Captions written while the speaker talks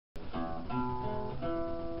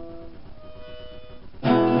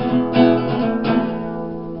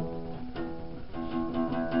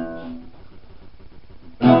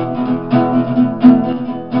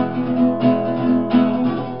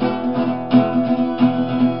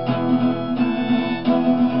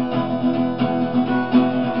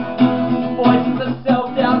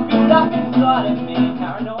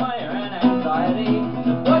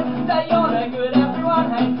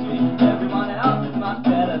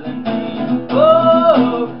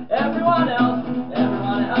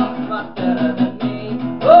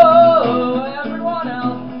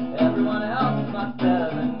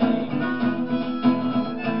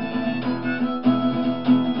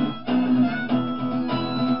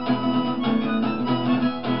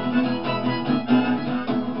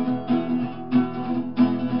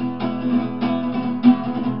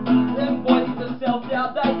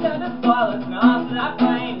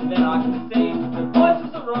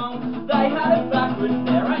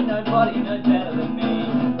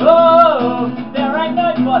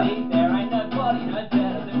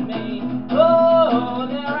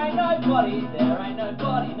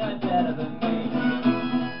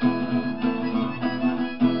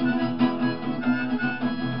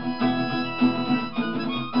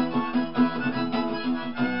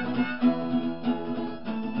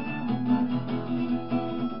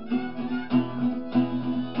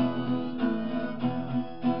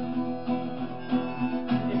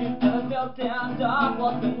felt down, dark,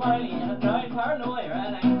 lost and lonely, and I've known paranoia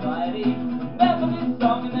and anxiety. Remember this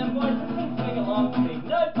song and their voices and sing along, sing.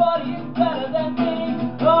 Nobody is better than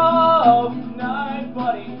me. Oh,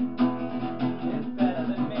 nobody is better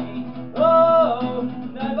than me. Oh,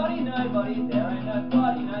 nobody, there ain't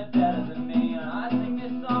nobody no better than me. And I sing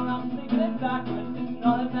this song, I'm singing it backwards. It's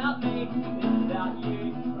not about me, it's about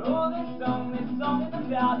you. Oh, this song is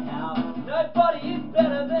about how nobody is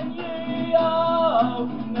better than you. Oh,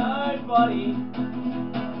 nobody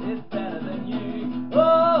is better than you.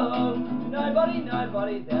 Oh,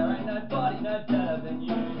 nobody, there ain't nobody no better than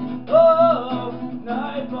you. Oh,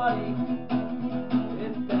 nobody.